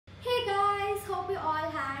hope you all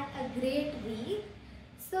had a great week.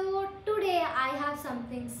 So today I have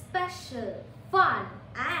something special, fun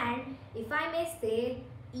and, if I may say,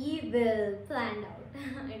 evil planned out.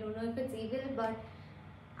 I don't know if it's evil, but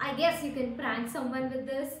I guess you can prank someone with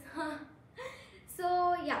this.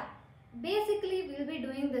 So yeah, basically we'll be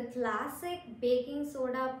doing the classic baking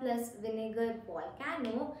soda plus vinegar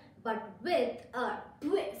volcano, but with a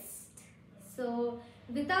twist. So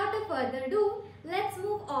without a further ado, let's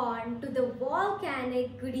move on to the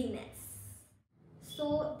volcanic goodiness.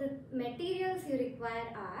 So the materials you require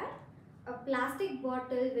are a plastic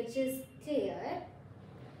bottle which is clear,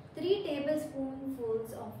 3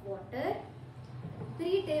 tablespoonfuls of water,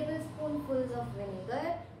 3 tablespoonfuls of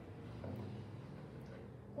vinegar,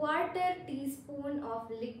 quarter teaspoon of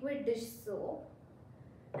liquid dish soap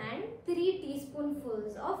and 3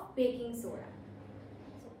 teaspoonfuls of baking soda.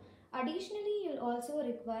 Additionally, you'll also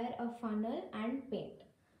require a funnel and paint.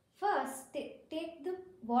 First, take the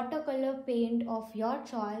watercolor paint of your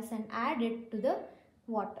choice and add it to the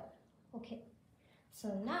water. Okay. So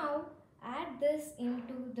now add this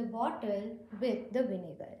into the bottle with the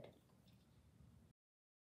vinegar.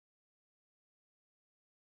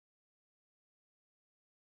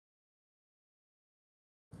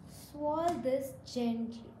 Swirl this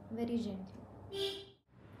gently, very gently.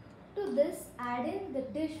 To this, add in the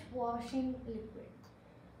dishwashing liquid.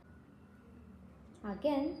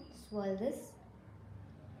 Again, swirl this.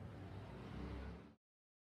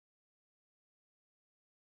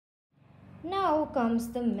 Now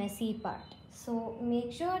comes the messy part. So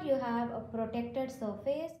make sure you have a protected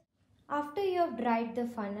surface. After you have dried the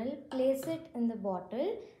funnel, place it in the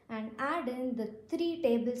bottle and add in the 3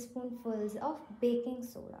 tablespoonfuls of baking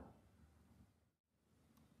soda.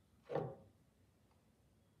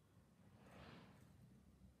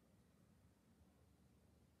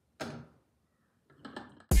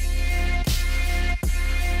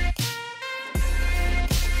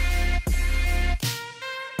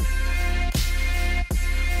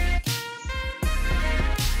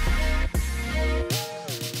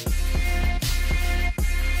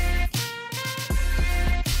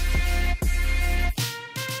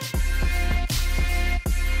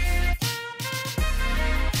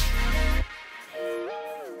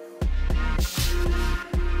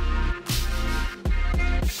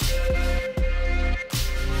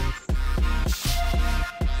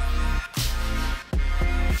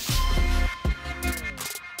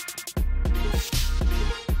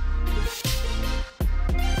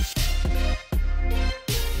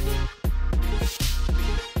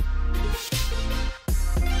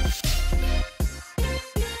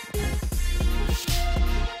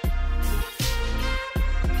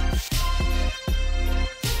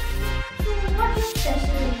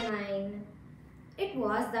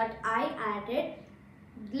 Was that I added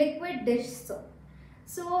liquid dish soap.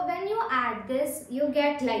 So when you add this, you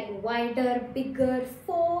get like wider, bigger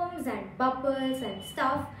foams and bubbles and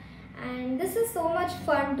stuff, and this is so much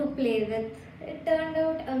fun to play with. It turned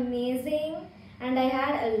out amazing and I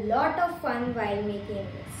had a lot of fun while making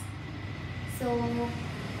this. So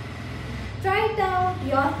try it out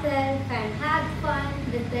yourself and have fun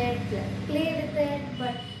with it, play with it,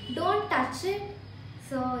 but don't touch it.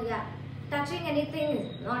 So yeah, touching anything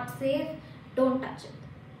is not safe. Don't touch it.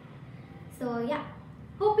 So yeah,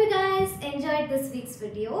 hope you guys enjoyed this week's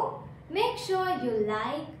video. Make sure you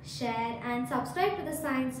like, share and subscribe to the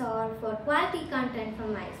Science Orb for quality content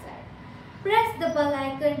from my side. Press the bell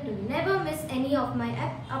icon to never miss any of my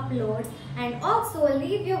uploads, and also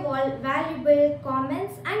leave your valuable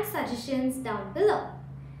comments and suggestions down below.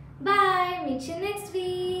 Bye. Meet you next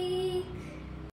week.